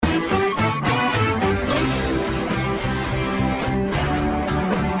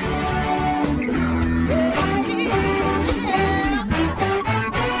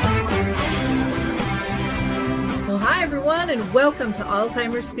Welcome to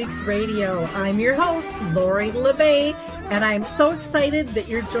Alzheimer's Speaks Radio. I'm your host, Lori LeBay, and I'm so excited that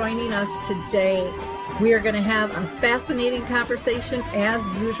you're joining us today. We are going to have a fascinating conversation as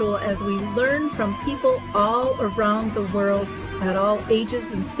usual as we learn from people all around the world at all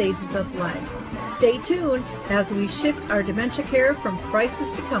ages and stages of life. Stay tuned as we shift our dementia care from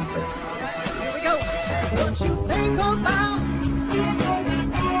crisis to comfort. Here we go. What you think about,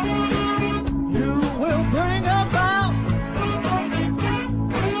 you will bring about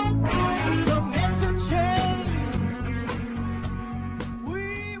dementia change.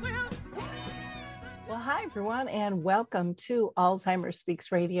 We will. Well, hi, everyone, and welcome to Alzheimer's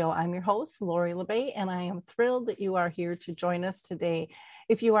Speaks Radio. I'm your host, Lori LeBay, and I am thrilled that you are here to join us today.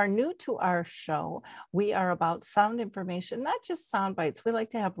 If you are new to our show, we are about sound information, not just sound bites. We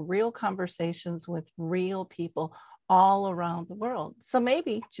like to have real conversations with real people all around the world. So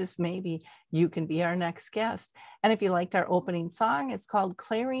maybe, just maybe, you can be our next guest. And if you liked our opening song, it's called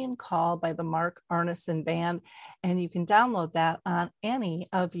Clarion Call by the Mark Arneson Band. And you can download that on any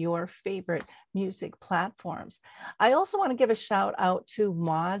of your favorite music platforms. I also want to give a shout out to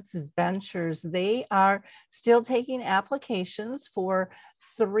Maud's Ventures. They are still taking applications for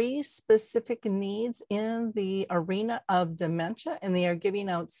 3 specific needs in the arena of dementia, and they are giving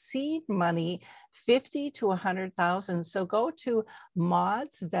out seed money, 50 to 100,000. So go to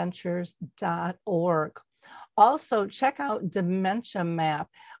maudsventures.org. Also, check out Dementia Map.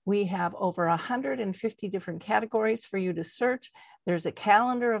 We have over 150 different categories for you to search. There's a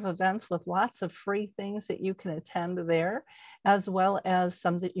calendar of events with lots of free things that you can attend there, as well as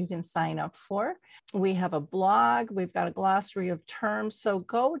some that you can sign up for. We have a blog. We've got a glossary of terms. So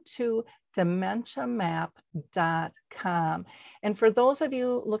go to dementiamap.com. And for those of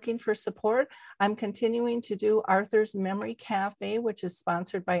you looking for support, I'm continuing to do Arthur's Memory Cafe, which is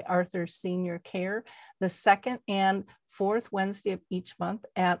sponsored by Arthur's Senior Care, the second and fourth Wednesday of each month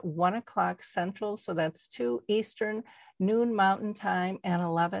at 1 o'clock Central. So that's 2 Eastern, noon Mountain Time, and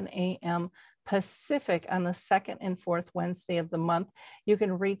 11 a.m. Pacific on the second and fourth Wednesday of the month. You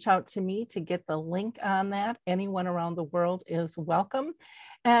can reach out to me to get the link on that. Anyone around the world is welcome.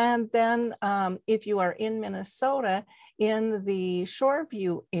 And then if you are in Minnesota, in the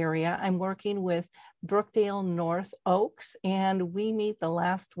Shoreview area, I'm working with Brookdale North Oaks, and we meet the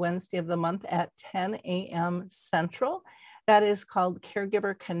last Wednesday of the month at 10 a.m. Central. That is called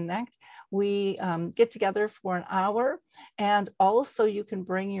Caregiver Connect. We get together for an hour, and also you can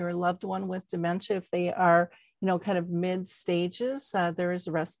bring your loved one with dementia if they are, kind of mid stages. There is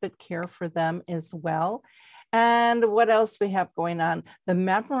respite care for them as well. And what else we have going on? The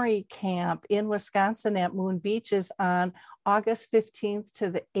Memory Camp in Wisconsin at Moon Beach is on August 15th to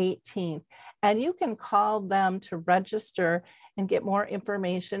the 18th. And you can call them to register and get more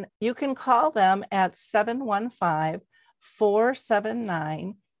information. You can call them at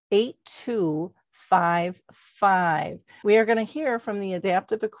 715-479-8255. We are going to hear from the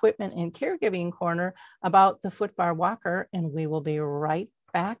Adaptive Equipment and Caregiving Corner about the footbar walker, and we will be right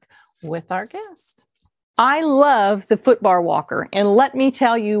back with our guest. I love the footbar walker, and let me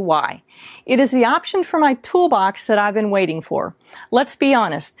tell you why. It is the option for my toolbox that I've been waiting for. Let's be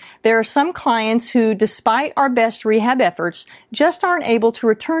honest, there are some clients who, despite our best rehab efforts, just aren't able to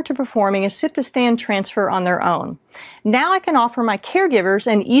return to performing a sit-to-stand transfer on their own. Now I can offer my caregivers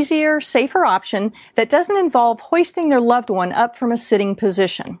an easier, safer option that doesn't involve hoisting their loved one up from a sitting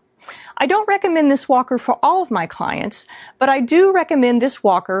position. I don't recommend this walker for all of my clients, but I do recommend this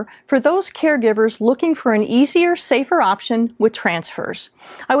walker for those caregivers looking for an easier, safer option with transfers.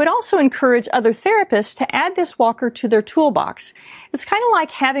 I would also encourage other therapists to add this walker to their toolbox. It's kind of like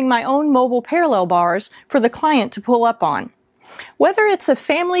having my own mobile parallel bars for the client to pull up on. Whether it's a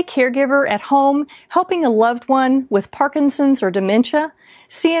family caregiver at home helping a loved one with Parkinson's or dementia,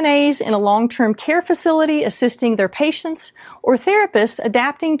 CNAs in a long-term care facility assisting their patients, or therapists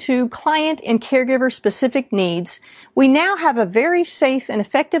adapting to client and caregiver-specific needs, we now have a very safe and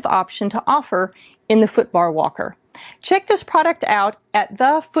effective option to offer in the footbar walker. Check this product out at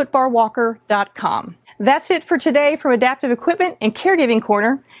thefootbarwalker.com. That's it for today from Adaptive Equipment and Caregiving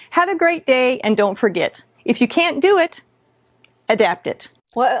Corner. Have a great day, and don't forget, if you can't do it, adapt it.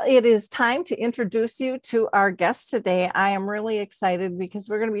 Well, it is time to introduce you to our guest today. I am really excited because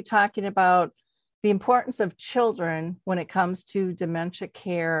we're going to be talking about the importance of children when it comes to dementia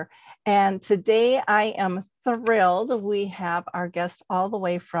care. And today I am thrilled. We have our guest all the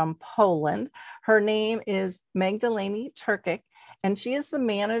way from Poland. Her name is Magdalena Turkic, and she is the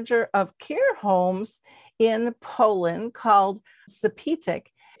manager of care homes in Poland called Zapitek.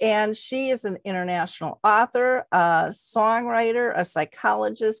 And she is an international author, a songwriter, a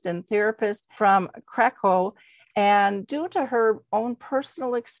psychologist, and therapist from Krakow. And due to her own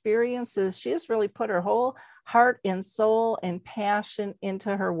personal experiences, she has really put her whole heart and soul and passion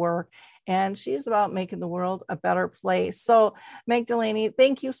into her work. And she's about making the world a better place. So, Magdalene,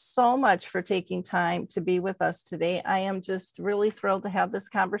 thank you so much for taking time to be with us today. I am just really thrilled to have this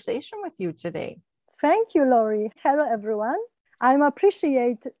conversation with you today. Thank you, Lori. Hello, everyone. I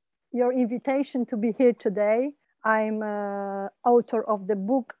appreciate your invitation to be here today. I'm author of the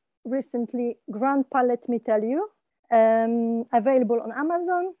book recently, Grandpa, Let Me Tell You, available on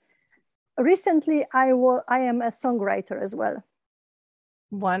Amazon. Recently, I am a songwriter as well.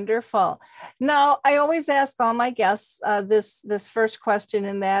 Wonderful. Now, I always ask all my guests this first question,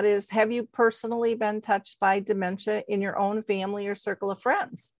 and that is, have you personally been touched by dementia in your own family or circle of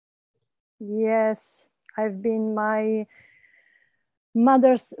friends? Yes, I've been. My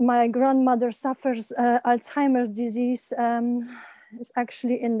grandmother suffers Alzheimer's disease. Is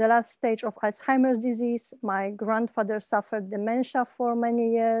actually in the last stage of Alzheimer's disease. My grandfather suffered dementia for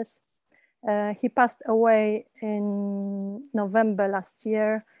many years. He passed away in November last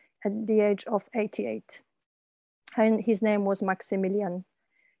year at the age of 88. And his name was Maximilian.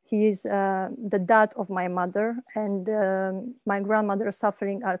 He is the dad of my mother, and my grandmother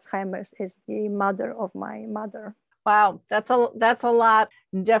suffering Alzheimer's is the mother of my mother. Wow, that's a lot.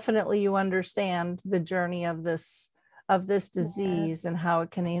 Definitely you understand the journey of this disease and how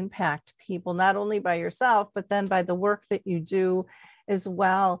it can impact people, not only by yourself, but then by the work that you do as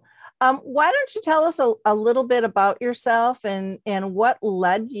well. Why don't you tell us a little bit about yourself and what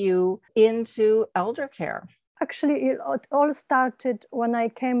led you into elder care? Actually, it all started when I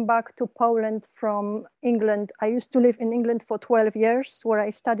came back to Poland from England. I used to live in England for 12 years, where I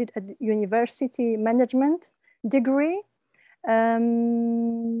studied at university management degree.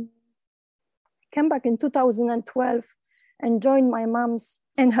 Came back in 2012 and joined my mom's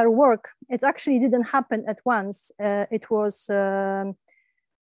in her work. It actually didn't happen at once. It was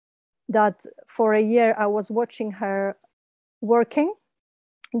that for a year I was watching her working.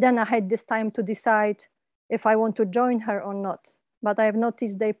 Then I had this time to decide if I want to join her or not. But I've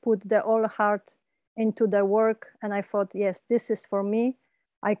noticed they put their all heart into their work. And I thought, yes, this is for me.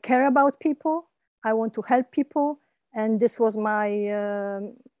 I care about people. I want to help people. And this was my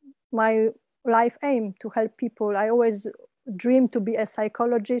life aim, to help people. I always dreamed to be a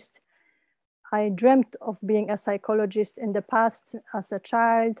psychologist. I dreamt of being a psychologist in the past as a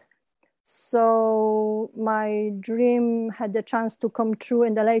child. So my dream had the chance to come true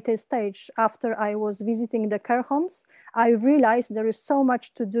in the later stage. After I was visiting the care homes, I realized there is so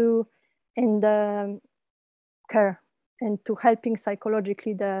much to do in the care and to helping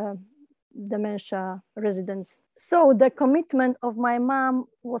psychologically the dementia residents. So the commitment of my mom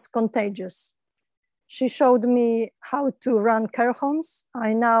was contagious. She showed me how to run care homes.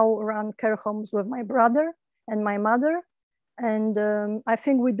 I now run care homes with my brother and my mother. And I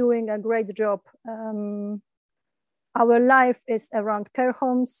think we're doing a great job. Our life is around care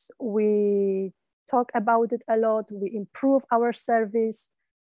homes. We talk about it a lot. We improve our service.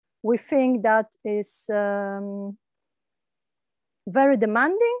 We think that is very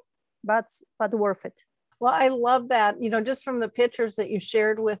demanding, but worth it. Well, I love that, just from the pictures that you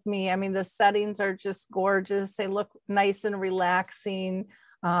shared with me. I mean, the settings are just gorgeous. They look nice and relaxing.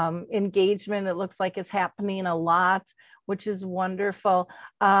 Engagement, it looks like, is happening a lot, which is wonderful.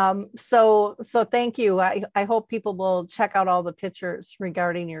 So thank you. I hope people will check out all the pictures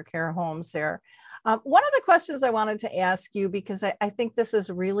regarding your care homes there. One of the questions I wanted to ask you, because I think this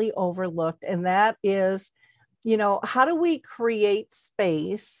is really overlooked, and that is, how do we create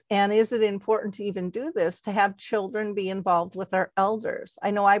space? And is it important to even do this, to have children be involved with our elders? I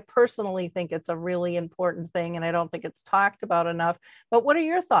know I personally think it's a really important thing, and I don't think it's talked about enough. But what are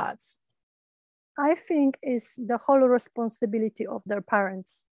your thoughts? I think it's the whole responsibility of their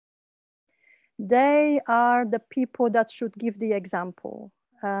parents. They are the people that should give the example.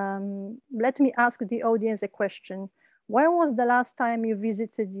 Let me ask the audience a question. When was the last time you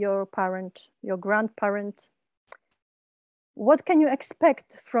visited your parent, your grandparent? What can you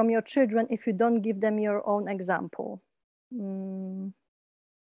expect from your children if you don't give them your own example?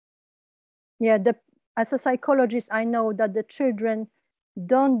 As a psychologist, I know that the children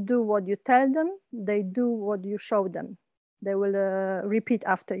don't do what you tell them, they do what you show them. They will repeat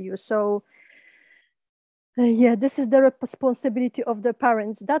after you. So this is the responsibility of the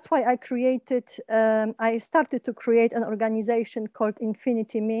parents. That's why I started to create an organization called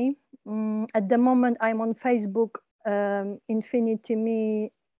Infinity Me. At the moment, I'm on Facebook,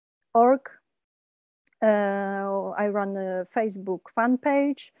 infinitymE.org. I run a Facebook fan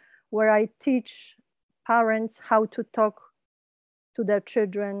page where I teach parents how to talk to their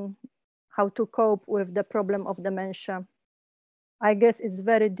children how to cope with the problem of dementia. I guess it's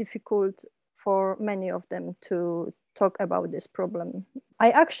very difficult for many of them to talk about this problem.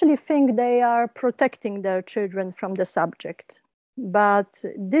 I actually think they are protecting their children from the subject, but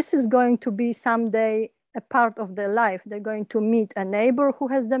this is going to be someday a part of their life. They're going to meet a neighbor who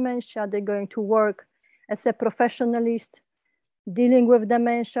has dementia. They're going to work as a professionalist dealing with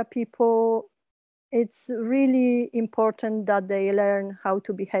dementia people. It's really important that they learn how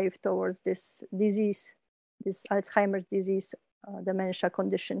to behave towards this disease, this Alzheimer's disease, dementia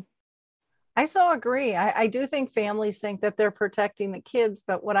condition. I so agree. I do think families think that they're protecting the kids,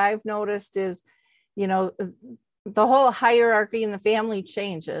 but what I've noticed is, you know, the whole hierarchy in the family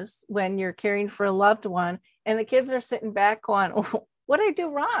changes when you're caring for a loved one, and the kids are sitting back going, oh, what did I do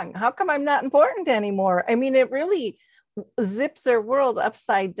wrong? How come I'm not important anymore? I mean, it really zips their world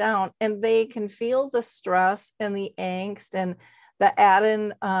upside down, and they can feel the stress and the angst and the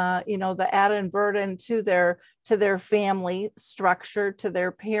added burden to their family structure, to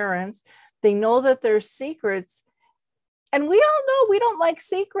their parents. They know that there's secrets, and we all know we don't like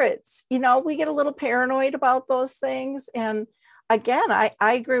secrets. You know, we get a little paranoid about those things. And again, I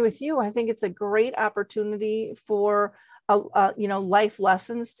agree with you. I think it's a great opportunity for life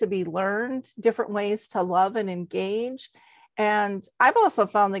lessons to be learned, different ways to love and engage. And I've also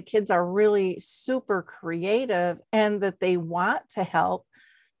found that kids are really super creative and that they want to help,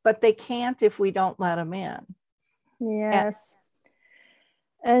 but they can't if we don't let them in. Yes.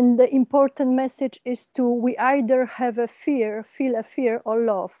 And the important message is we either have feel a fear or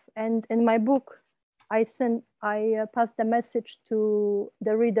love. And in my book, I pass the message to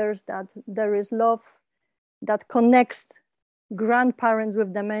the readers that there is love that connects grandparents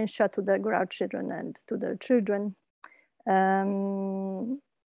with dementia to their grandchildren and to their children.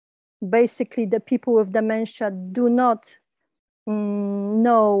 Basically, the people with dementia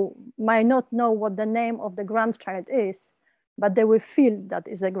might not know what the name of the grandchild is, but they will feel that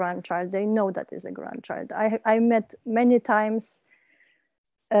is a grandchild. They know that is a grandchild. I met many times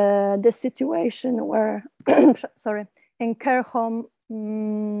the situation where, in care home,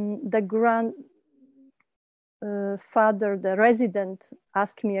 the grandfather, the resident,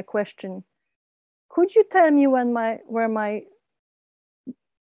 asked me a question. Could you tell me where my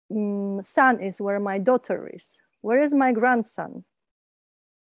son is, where my daughter is? Where is my grandson?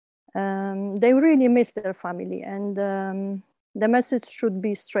 They really miss their family, and the message should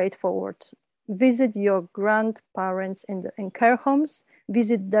be straightforward. Visit your grandparents in care homes,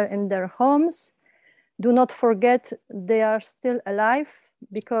 visit them in their homes. Do not forget they are still alive,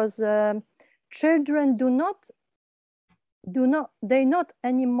 because children they're not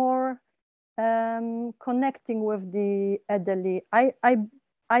anymore connecting with the elderly. I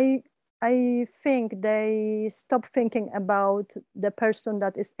think they stop thinking about the person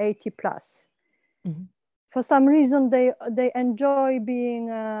that is 80 plus. Mm-hmm. For some reason, they enjoy being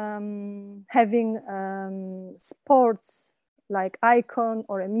having sports like icon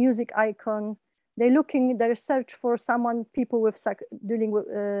or a music icon. They search for people with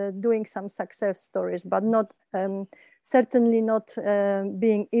doing some success stories, but not certainly not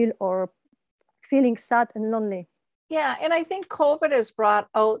being ill or feeling sad and lonely. Yeah, and I think COVID has brought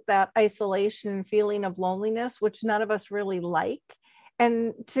out that isolation and feeling of loneliness, which none of us really like.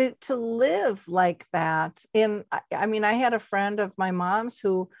 And to live like that. And I mean, I had a friend of my mom's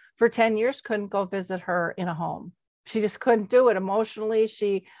who for 10 years couldn't go visit her in a home. She just couldn't do it emotionally.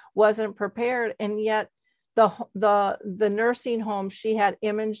 She wasn't prepared. And yet the nursing home she had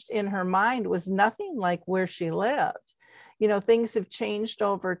imaged in her mind was nothing like where she lived. You know, things have changed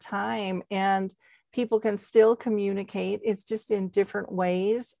over time, and people can still communicate. It's just in different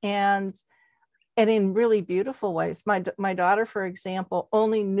ways and in really beautiful ways. My daughter, for example,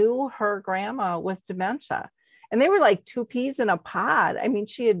 only knew her grandma with dementia, and they were like two peas in a pod. I mean,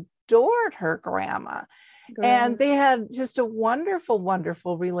 she adored her grandma. And they had just a wonderful,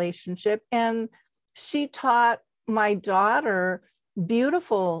 wonderful relationship. And she taught my daughter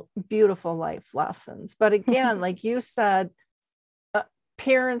beautiful, beautiful life lessons. But again, like you said,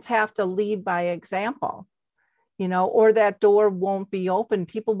 parents have to lead by example, you know, or that door won't be open.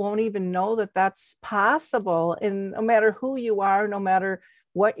 People won't even know that that's possible. And no matter who you are, no matter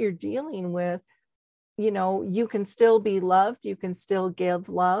what you're dealing with, you know, you can still be loved. You can still give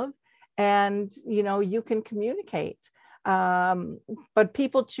love, and, you know, you can communicate. But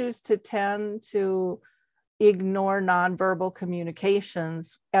people choose to tend to ignore nonverbal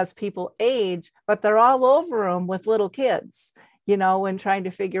communications as people age, but they're all over them with little kids, you know, and trying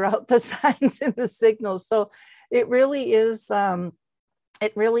to figure out the signs and the signals. So it really is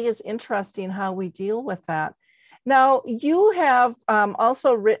interesting how we deal with that. Now, you have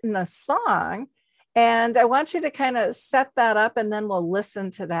also written a song, and I want you to kind of set that up, and then we'll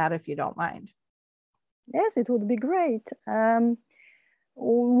listen to that if you don't mind. Yes, it would be great.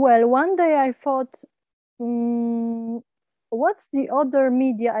 Well, one day I thought, what's the other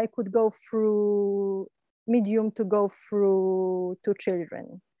media I could go through, medium to go through to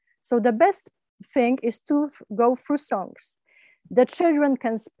children? So the best thing is to go through songs. The children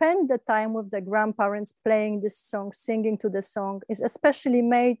can spend the time with the grandparents playing this song, singing to the song. It's especially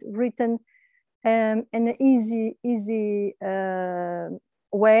made, written in an easy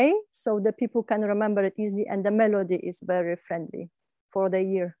way, so the people can remember it easily, and the melody is very friendly for the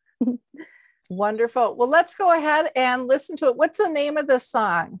ear. Wonderful. Well, let's go ahead and listen to it. What's the name of the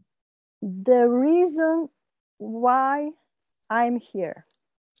song? The Reason Why I'm Here.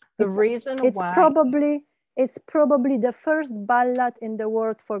 It's probably the first ballad in the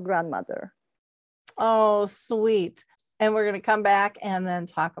world for grandmother. Oh, sweet. And we're going to come back and then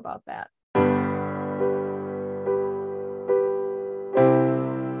talk about that.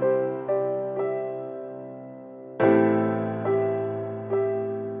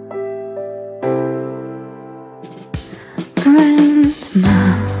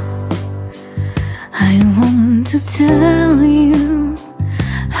 Grandma, I want to tell you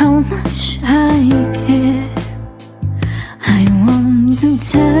how much I care. I want to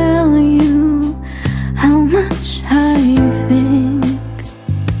tell you how much I think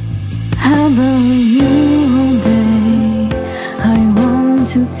about you all day. I want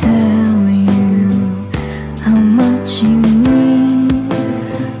to tell you how much you mean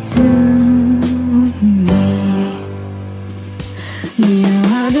to me. You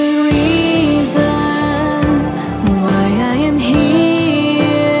are the reason why I am here.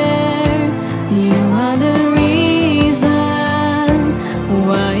 You are the reason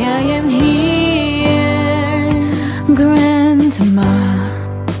why I am here. Grandma,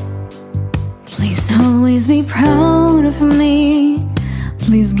 please always be proud of me.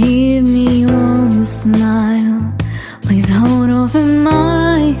 Please give me your smile. Please hold over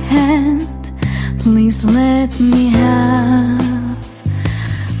my hand. Please let me have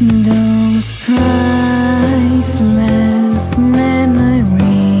those priceless memories,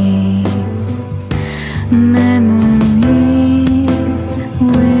 memories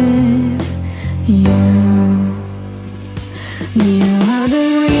with you. You are the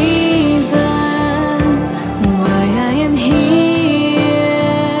reason why I am here.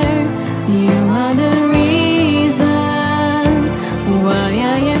 You are the reason why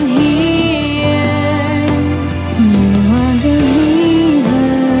I am here. You are the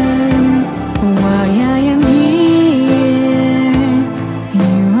reason why I am here.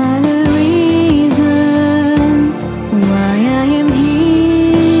 You are the reason why I am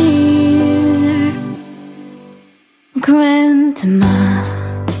here. Grandma,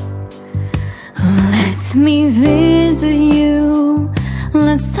 let me visit you.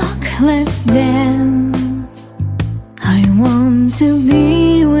 Let's talk, let's dance. I want to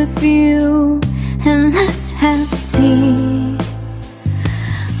be with you, and let's have tea.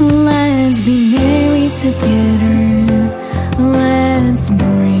 Let's be married together. Let's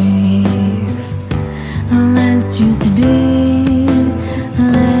breathe. Let's just be.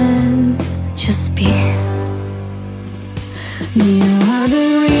 Let's just be. You are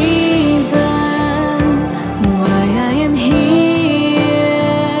the reason why I am here.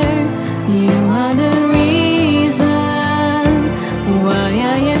 You are the reason why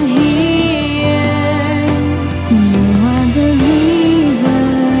I am here. You are the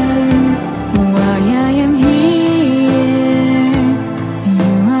reason why I am here. You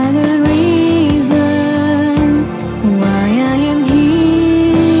are the reason why I am here.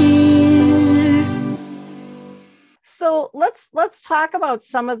 So let's talk about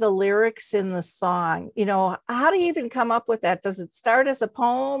some of the lyrics in the song. You know, how do you even come up with that? Does it start as a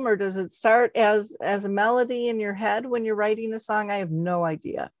poem, or does it start as a melody in your head when you're writing a song? I have no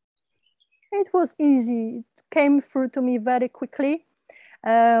idea. It was easy. It came through to me very quickly.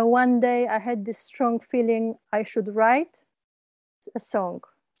 One day I had this strong feeling I should write a song.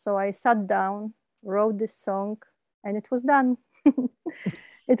 So I sat down, wrote this song, and it was done.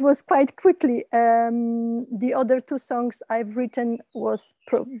 It was quite quickly. The other two songs I've written was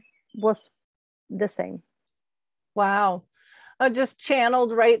the same. Wow. Just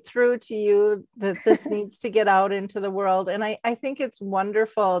channeled right through to you that this needs to get out into the world. And I think it's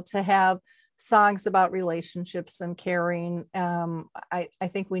wonderful to have songs about relationships and caring. I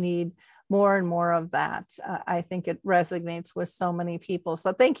think we need more and more of that. I think it resonates with so many people.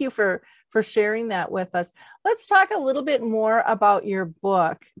 So thank you for sharing that with us. Let's talk a little bit more about your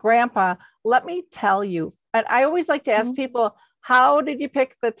book. Grandpa, let me tell you, And I always like to ask people, how did you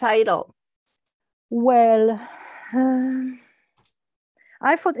pick the title? Well,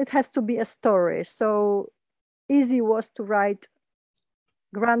 I thought it has to be a story. So easy was to write,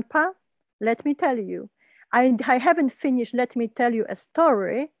 Grandpa, let me tell you. I haven't finished Let Me Tell You a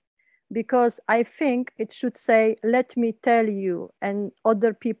Story, because I think it should say, let me tell you, and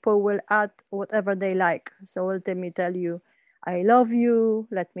other people will add whatever they like. So let me tell you, I love you.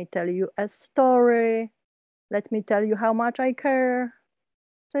 Let me tell you a story. Let me tell you how much I care.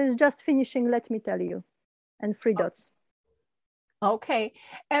 So it's just finishing Let Me Tell You and 3 dots. Okay.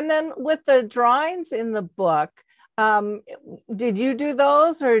 And then with the drawings in the book, did you do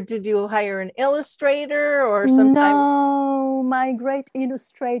those, or did you hire an illustrator, or sometimes? No, my great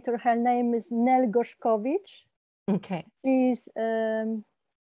illustrator, her name is Nel Goszkowicz. Okay.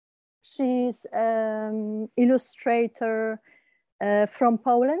 She's illustrator from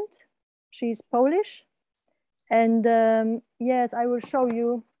Poland. She's Polish. And yes, I will show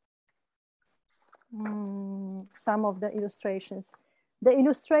you some of the illustrations. The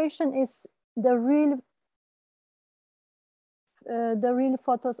illustration is the real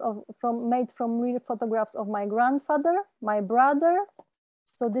photos made from real photographs of my grandfather, my brother.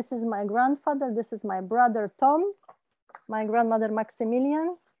 So this is my grandfather, this is my brother Tom, my grandmother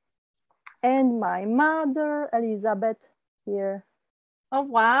Maximilian, and my mother Elizabeth here. Oh,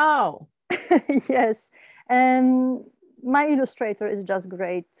 wow. Yes. And my illustrator is just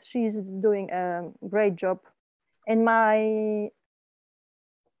great. She's doing a great job. And my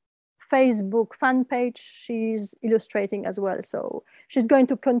Facebook fan page, she's illustrating as well. So she's going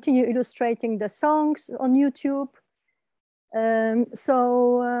to continue illustrating the songs on YouTube.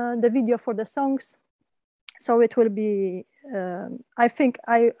 The video for the songs. So it will be,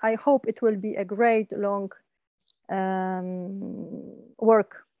 I hope it will be a great long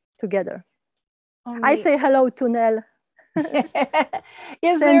work together. Oh, I say hello to Nell.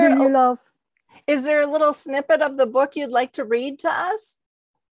 Sending you love. Is there a little snippet of the book you'd like to read to us?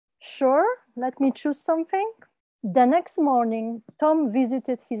 Sure, let me choose something. The next morning, Tom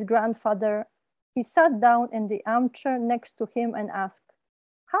visited his grandfather. He sat down in the armchair next to him and asked,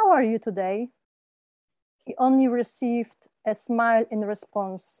 "How are you today?" He only received a smile in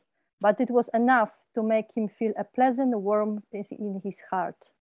response, but it was enough to make him feel a pleasant warmth in his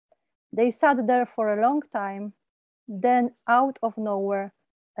heart. They sat there for a long time. Then, out of nowhere,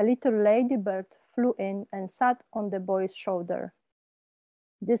 a little ladybird flew in and sat on the boy's shoulder.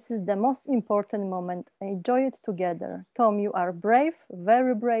 "This is the most important moment. Enjoy it together. Tom, you are brave,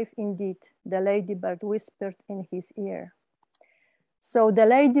 very brave indeed," the ladybird whispered in his ear. So the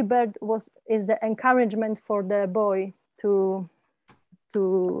ladybird is the encouragement for the boy to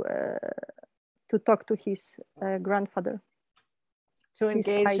talk to his grandfather. To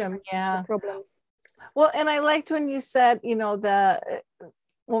engage him, yeah. Problems. Well, and I liked when you said,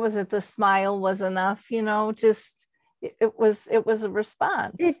 what was it? The smile was enough, just it was a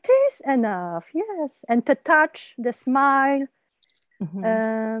response. It is enough, yes. And the touch, the smile.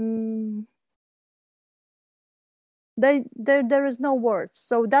 Mm-hmm. There is no words.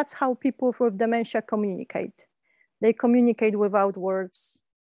 So that's how people with dementia communicate. They communicate without words,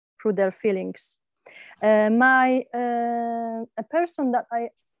 through their feelings. A person that I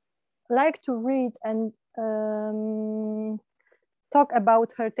like to read and talk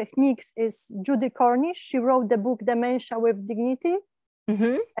about her techniques is Judy Cornish. She wrote the book Dementia with Dignity.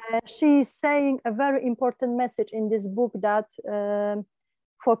 Mm-hmm. She's saying a very important message in this book that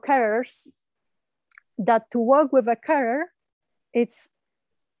for carers, that to work with a carer, it's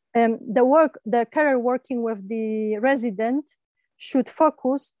the carer working with the resident should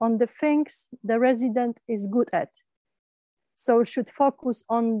focus on the things the resident is good at. So should focus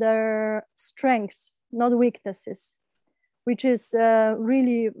on their strengths, not weaknesses, which is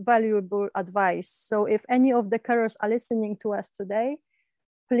really valuable advice. So if any of the carers are listening to us today,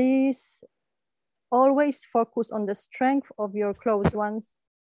 please always focus on the strength of your close ones.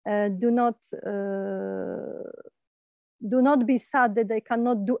 Do not be sad that they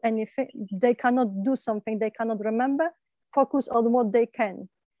cannot do anything, they cannot do something, they cannot remember. Focus on what they can.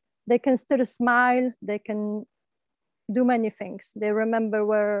 They can still smile, they can do many things. They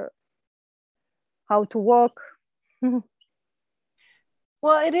remember how to walk.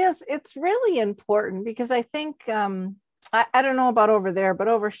 Well, it's really important, because I think, I don't know about over there, but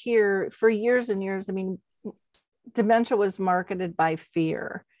over here for years and years, dementia was marketed by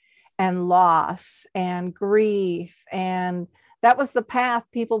fear and loss and grief, and that was the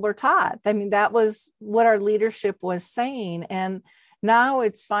path people were taught. That was what our leadership was saying, and now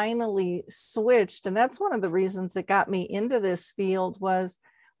it's finally switched. And that's one of the reasons that got me into this field was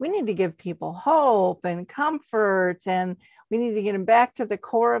we need to give people hope and comfort, and we need to get them back to the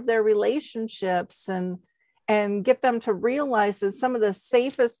core of their relationships, and get them to realize that some of the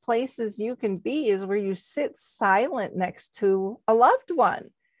safest places you can be is where you sit silent next to a loved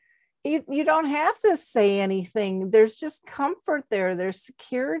one. You don't have to say anything. There's just comfort there. There's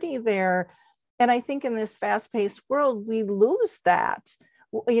security there. And I think in this fast-paced world, we lose that.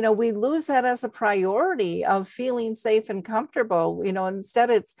 We lose that as a priority of feeling safe and comfortable.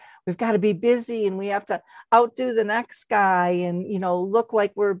 Instead we've got to be busy, and we have to outdo the next guy, and, look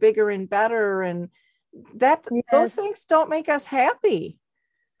like we're bigger and better. And that those things don't make us happy.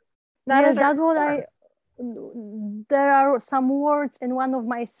 Yes, that's what there are some words in one of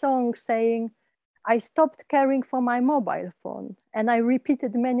my songs saying, I stopped caring for my mobile phone, and I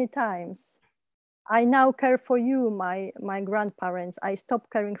repeated many times. I now care for you, my grandparents. I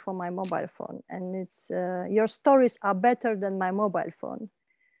stopped caring for my mobile phone. And it's, your stories are better than my mobile phone.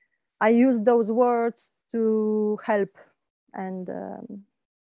 I use those words to help and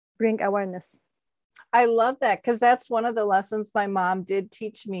bring awareness. I love that, because that's one of the lessons my mom did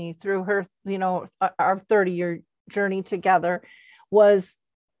teach me through her, our 30-year journey together, was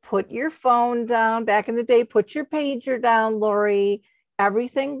put your phone down. Back in the day, put your pager down, Lori.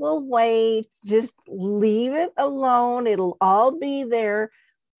 Everything will wait. Just leave it alone. It'll all be there.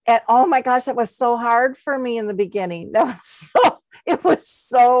 And oh my gosh, that was so hard for me in the beginning. It was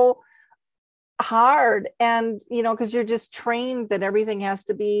so hard. And, because you're just trained that everything has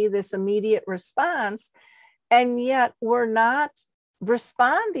to be this immediate response. And yet we're not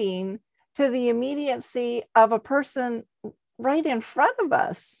responding to the immediacy of a person right in front of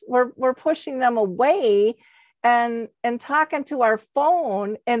us. We're pushing them away and talking to our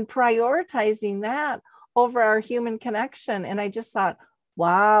phone and prioritizing that over our human connection. And I just thought,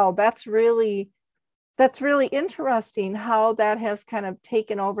 wow, that's really interesting how that has kind of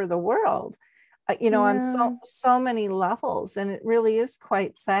taken over the world. On so many levels, and it really is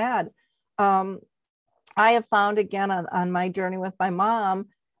quite sad. I have found, again, on my journey with my mom,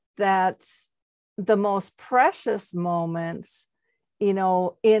 that the most precious moments,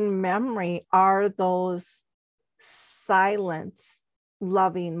 in memory, are those silent,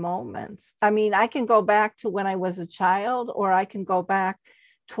 loving moments. I mean, I can go back to when I was a child, or I can go back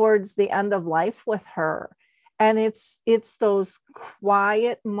towards the end of life with her. And it's those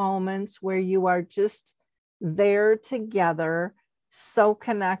quiet moments where you are just there together, so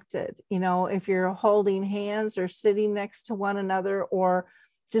connected. If you're holding hands or sitting next to one another, or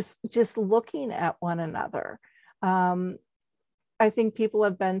just looking at one another. I think people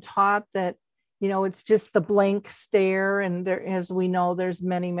have been taught that, it's just the blank stare. And there, as we know, there's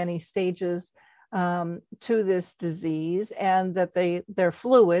many, many stages to this disease, and that they're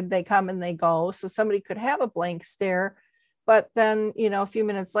fluid, they come and they go. So somebody could have a blank stare, but then, a few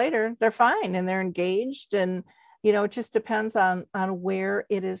minutes later, they're fine and they're engaged. And, it just depends on where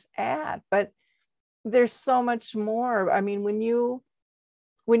it is at. But there's so much more. I mean, when you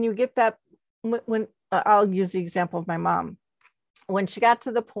get that, when I'll use the example of my mom, when she got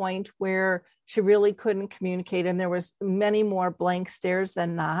to the point where she really couldn't communicate, and there was many more blank stares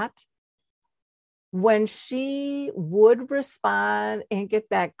than not, when she would respond and get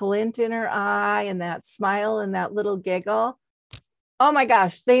that glint in her eye and that smile and that little giggle, oh my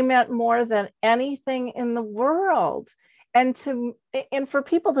gosh, they meant more than anything in the world. And for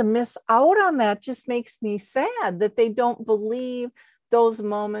people to miss out on that just makes me sad, that they don't believe those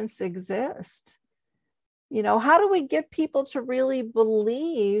moments exist. How do we get people to really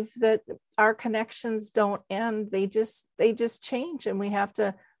believe that our connections don't end? They just change, and we have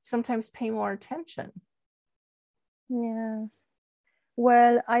to sometimes pay more attention. Yeah.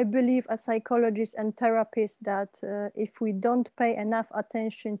 Well, I believe as psychologists and therapists that if we don't pay enough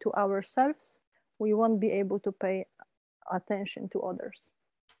attention to ourselves, we won't be able to pay attention to others.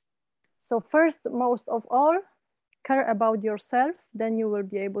 So first, most of all, care about yourself, then you will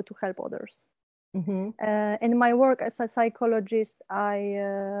be able to help others. Mm-hmm. In my work as a psychologist, I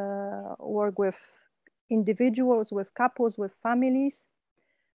work with individuals, with couples, with families.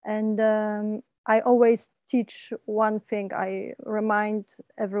 And I always teach one thing. I remind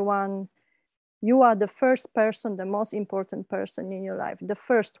everyone, you are the first person, the most important person in your life, the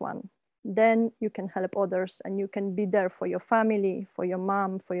first one. Then you can help others, and you can be there for your family, for your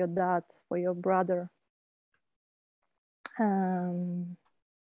mom, for your dad, for your brother.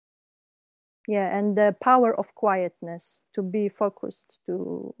 Yeah, and the power of quietness, to be focused,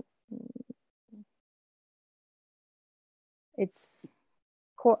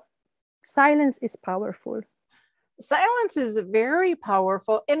 silence is powerful. Silence is very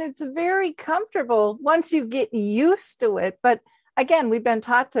powerful, and it's very comfortable once you get used to it. But again, we've been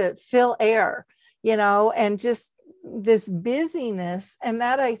taught to fill air, and just this busyness. And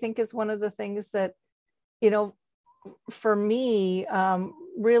that, I think, is one of the things that, for me,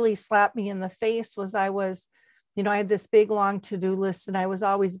 really slapped me in the face. Was I had this big long to-do list, and I was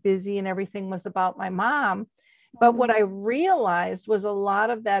always busy, and everything was about my mom. But what I realized was a lot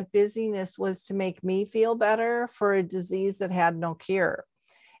of that busyness was to make me feel better for a disease that had no cure.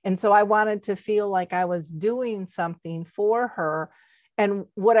 And so I wanted to feel like I was doing something for her. And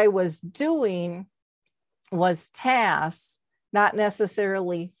what I was doing was tasks, not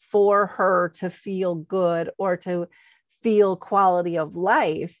necessarily for her to feel good or to feel quality of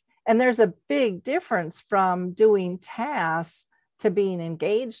life. And there's a big difference from doing tasks to being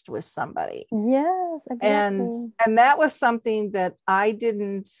engaged with somebody. Yes, exactly. And that was something that I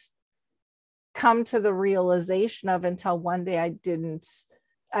didn't come to the realization of until one day I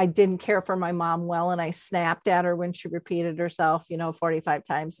didn't care for my mom well, and I snapped at her when she repeated herself, 45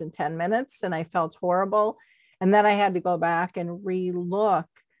 times in 10 minutes, and I felt horrible. And then I had to go back and re-look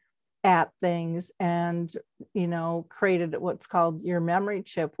at things and, created what's called your memory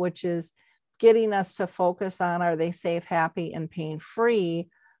chip, which is getting us to focus on, are they safe, happy, and pain-free,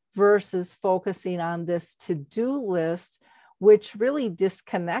 versus focusing on this to-do list, which really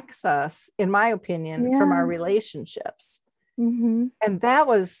disconnects us, in my opinion, from our relationships. Mm-hmm. And that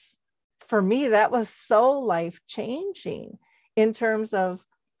was, for me, that was so life-changing in terms of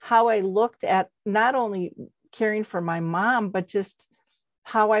how I looked at not only caring for my mom, but just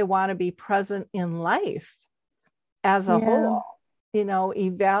how I want to be present in life as a whole,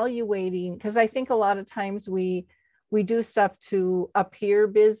 evaluating, because I think a lot of times we do stuff to appear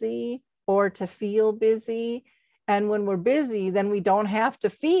busy or to feel busy. And when we're busy, then we don't have to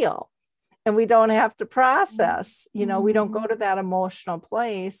feel and we don't have to process, we don't go to that emotional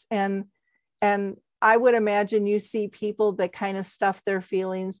place. And I would imagine you see people that kind of stuff their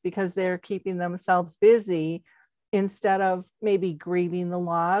feelings because they're keeping themselves busy instead of maybe grieving the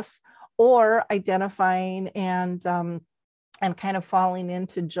loss or identifying and kind of falling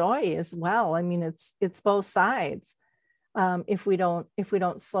into joy as well. I mean, it's both sides. If we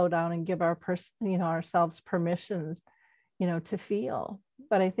don't slow down and give ourselves permissions, to feel.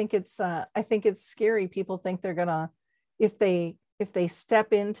 But I think it's scary. People think they're gonna, if they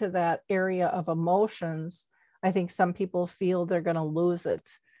step into that area of emotions, I think some people feel they're gonna lose it.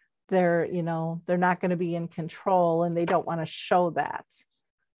 They're not going to be in control, and they don't want to show that.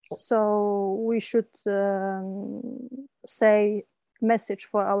 So we should say message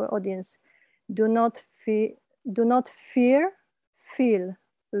for our audience: do not fear, feel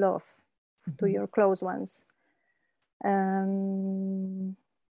love to your close ones.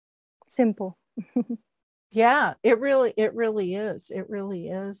 Simple. Yeah, it really is. It really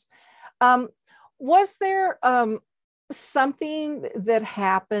is. Was there something that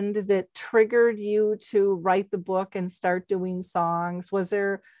happened that triggered you to write the book and start doing songs? Was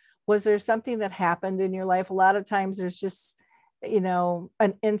there something that happened in your life? A lot of times there's just,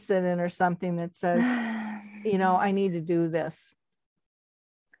 an incident or something that says, I need to do this.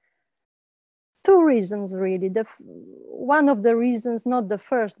 Two reasons, really. One of the reasons, not the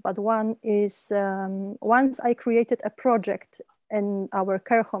first, but one is once I created a project in our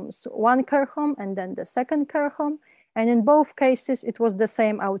care homes, one care home and then the second care home. And in both cases, it was the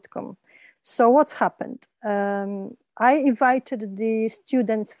same outcome. So what's happened? I invited the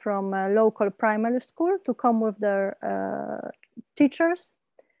students from a local primary school to come with their teachers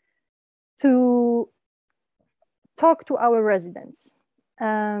to talk to our residents.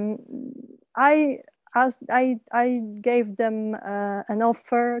 I gave them an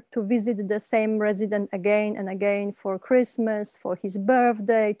offer to visit the same resident again and again for Christmas, for his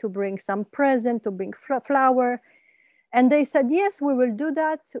birthday, to bring some present, to bring flower. And they said, yes, we will do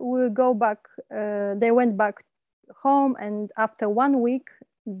that. We'll go back. They went back home. And after 1 week,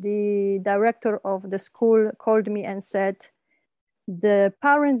 the director of the school called me and said, the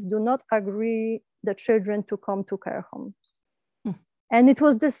parents do not agree the children to come to care homes. And it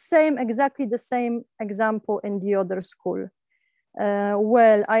was exactly the same example in the other school.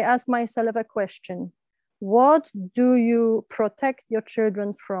 Well, I asked myself a question. What do you protect your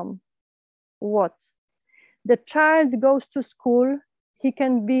children from? What? The child goes to school, he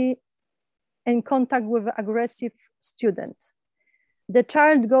can be in contact with an aggressive student. The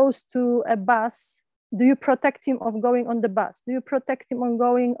child goes to a bus. Do you protect him of going on the bus? Do you protect him on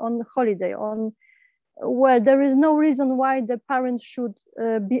going on holiday? Well, there is no reason why the parents should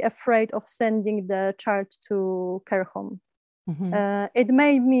be afraid of sending the child to care home. Mm-hmm. It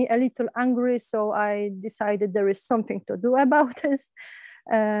made me a little angry, so I decided there is something to do about this.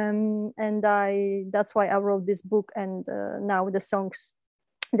 And that's why I wrote this book and now the songs.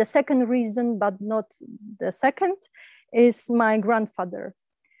 The second reason, but not the second, is my grandfather.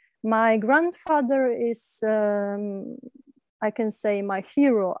 My grandfather is, I can say, my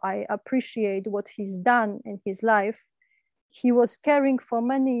hero. I appreciate what he's done in his life. He was caring for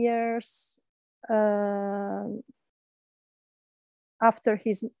many years after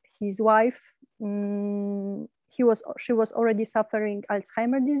his wife. She was already suffering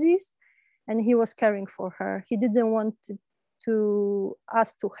Alzheimer's disease, and he was caring for her. He didn't want to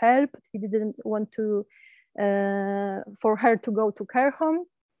us to help. He didn't want to for her to go to care home.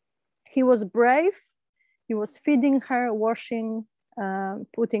 He was brave. He was feeding her, washing,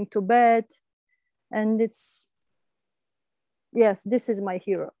 putting to bed, and it's, yes, this is my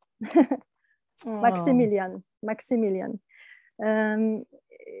hero. Maximilian.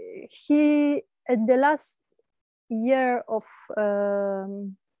 He, at the last year of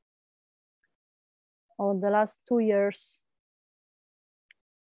or the last 2 years,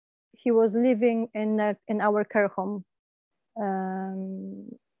 he was living in our care home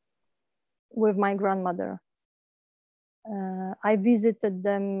with my grandmother. I visited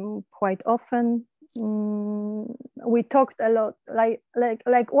them quite often. We talked a lot. Like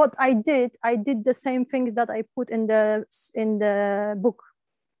what I did the same things that I put in the book.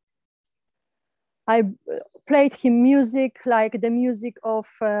 I played him music, like the music of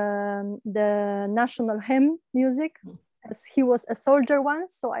the national hymn music, as he was a soldier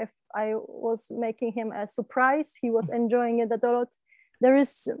once. So I was making him a surprise. He was enjoying it a lot. There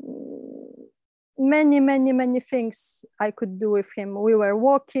is many things I could do with him. We were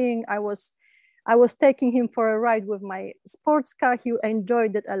walking. I was taking him for a ride with my sports car. He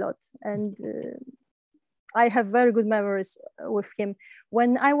enjoyed it a lot, and I have very good memories with him.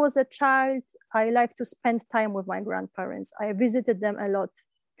 When I was a child, I liked to spend time with my grandparents. I visited them a lot.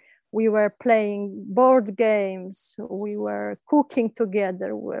 We were playing board games. We were cooking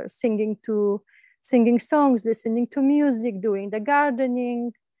together. We were singing songs, listening to music, doing the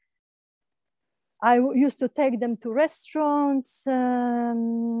gardening. I used to take them to restaurants,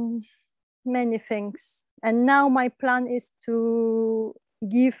 many things. And now my plan is to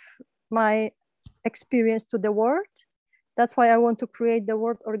give my experience to the world. That's why I want to create the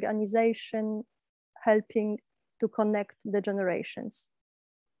World Organization, helping to connect the generations.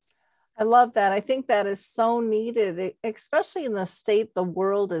 I love that. I think that is so needed, especially in the state the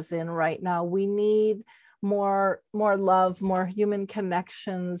world is in right now. We need more love, more human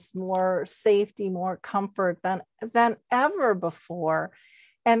connections, more safety, more comfort than ever before.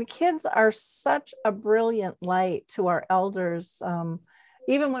 And kids are such a brilliant light to our elders.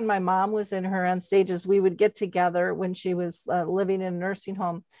 Even when my mom was in her end stages, we would get together when she was living in a nursing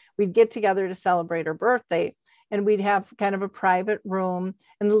home. We'd get together to celebrate her birthday, and we'd have kind of a private room,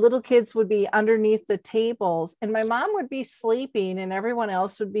 and the little kids would be underneath the tables, and my mom would be sleeping and everyone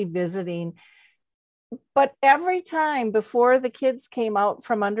else would be visiting. But every time before the kids came out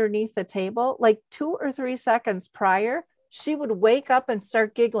from underneath the table, like 2 or 3 seconds prior, she would wake up and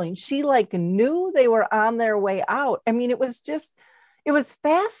start giggling. She like knew they were on their way out. I mean, it was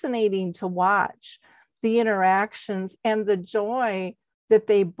fascinating to watch the interactions and the joy that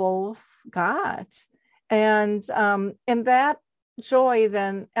they both got. And that joy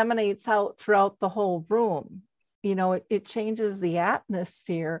then emanates out throughout the whole room. You know, it changes the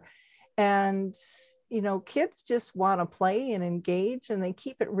atmosphere. And, you know, kids just want to play and engage, and they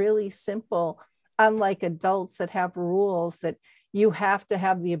keep it really simple, unlike adults that have rules that you have to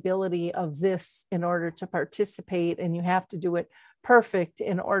have the ability of this in order to participate, and you have to do it perfect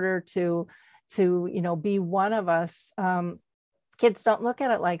in order to you know, be one of us. Kids don't look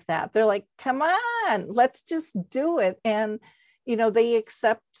at it like that. They're like, come on, let's just do it. And, you know, they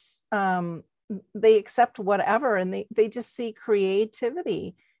accept whatever, and they just see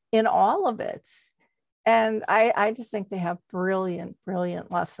creativity in all of it. And I just think they have brilliant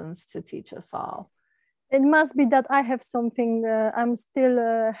lessons to teach us all. It must be that I have something, I'm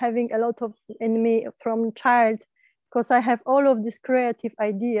still having a lot of in me from child, because I have all of these creative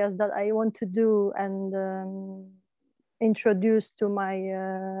ideas that I want to do and introduce to my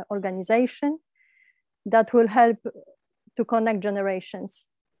organization that will help to connect generations.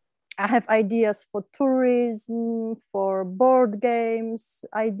 I have ideas for tourism, for board games,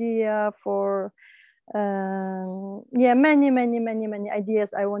 idea for many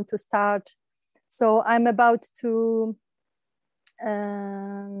ideas I want to start. So I'm about to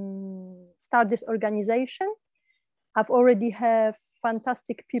start this organization. I've already have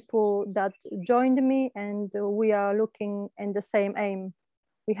fantastic people that joined me, and we are looking in the same aim.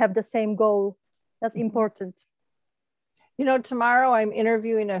 We have the same goal. That's important. Tomorrow I'm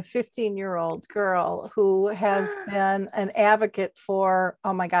interviewing a 15-year-old girl who has been an advocate for,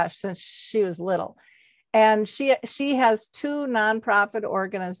 oh my gosh, since she was little. And she has two nonprofit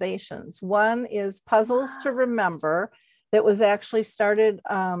organizations. One is Puzzles to Remember, that was actually started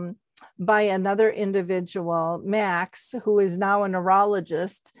by another individual, Max, who is now a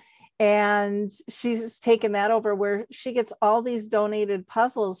neurologist. And she's taken that over, where she gets all these donated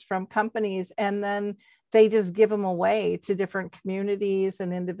puzzles from companies, and then they just give them away to different communities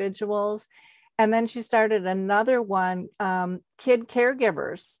and individuals. And then she started another one, Kid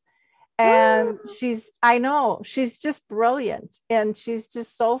Caregivers. And she's just brilliant. And she's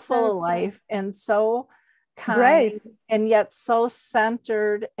just so full of life and so kind, brave, and yet so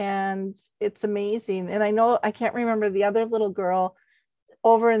centered. And it's amazing. And I can't remember the other little girl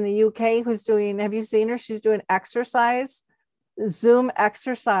over in the UK who's doing, have you seen her? She's doing Zoom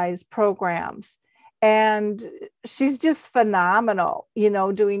exercise programs. And she's just phenomenal,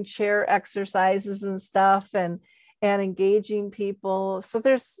 doing chair exercises and stuff, and engaging people. So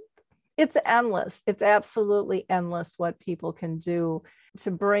it's endless. It's absolutely endless what people can do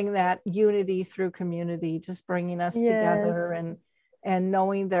to bring that unity through community, just bringing us together, and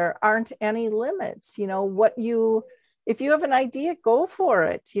knowing there aren't any limits. If you have an idea, go for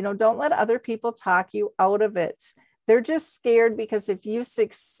it. Don't let other people talk you out of it. They're just scared because if you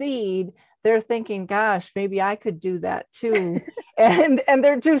succeed, they're thinking, gosh, maybe I could do that too. and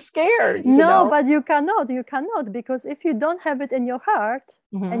they're too scared. But you cannot, because if you don't have it in your heart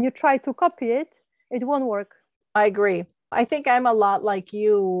and you try to copy it, it won't work. I agree. I think I'm a lot like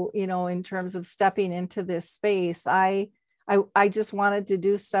you, in terms of stepping into this space. I just wanted to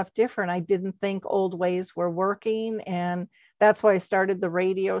do stuff different. I didn't think old ways were working. And that's why I started the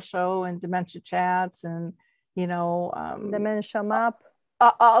radio show and Dementia Chats and, Dementia Map.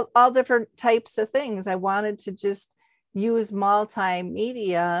 All different types of things. I wanted to just use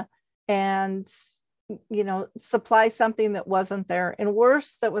multimedia and, supply something that wasn't there. And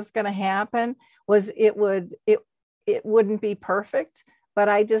worse that was going to happen was it wouldn't be perfect, but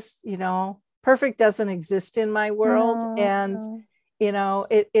I just, perfect doesn't exist in my world.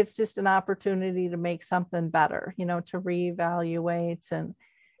 It's just an opportunity to make something better, to reevaluate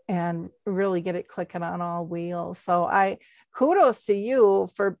and really get it clicking on all wheels. So kudos to you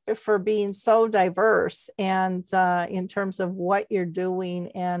for being so diverse and in terms of what you're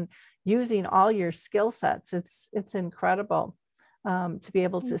doing and using all your skill sets. It's incredible to be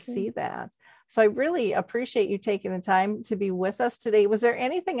able to see that. So I really appreciate you taking the time to be with us today. Was there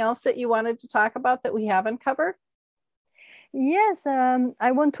anything else that you wanted to talk about that we haven't covered? Yes,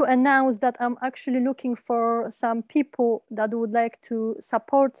 I want to announce that I'm actually looking for some people that would like to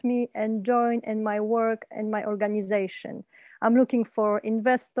support me and join in my work and my organization. I'm looking for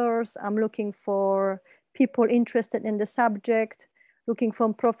investors. I'm looking for people interested in the subject, looking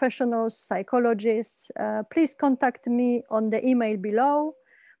for professionals, psychologists. Please contact me on the email below.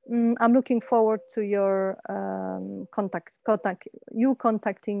 I'm looking forward to your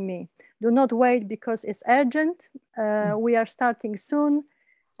contacting me. Do not wait, because it's urgent. We are starting soon.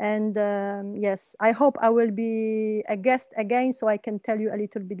 And yes, I hope I will be a guest again, so I can tell you a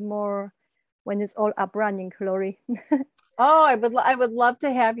little bit more when it's all up running, Lori. Oh, I would love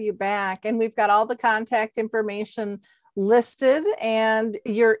to have you back. And we've got all the contact information listed, and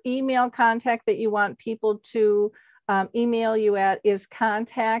your email contact that you want people to email you at is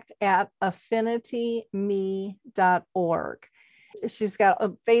contact@affinitymE.org. She's got a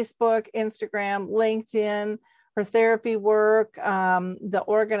Facebook, Instagram, LinkedIn, her therapy work, the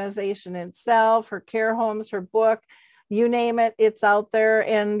organization itself, her care homes, her book, you name it, it's out there.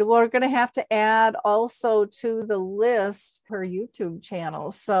 And we're going to have to add also to the list her YouTube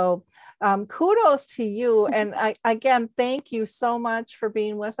channel. So kudos to you. And again, thank you so much for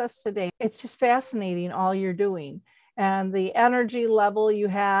being with us today. It's just fascinating all you're doing and the energy level you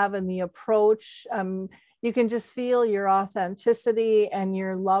have and the approach. You can just feel your authenticity and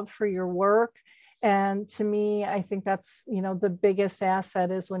your love for your work. And to me, I think that's, the biggest asset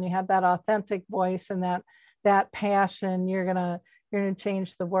is when you have that authentic voice and that passion, you're gonna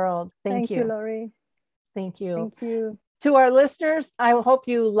change the world. Thank you, Lori. Thank you. Thank you. To our listeners, I hope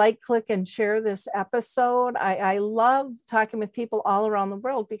you like, click, and share this episode. I love talking with people all around the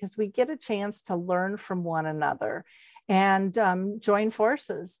world because we get a chance to learn from one another and join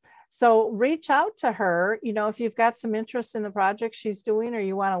forces. So reach out to her, if you've got some interest in the project she's doing or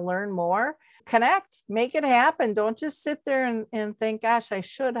you want to learn more, connect, make it happen. Don't just sit there and think, gosh, I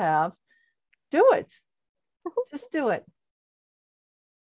should have. Do it. Just do it.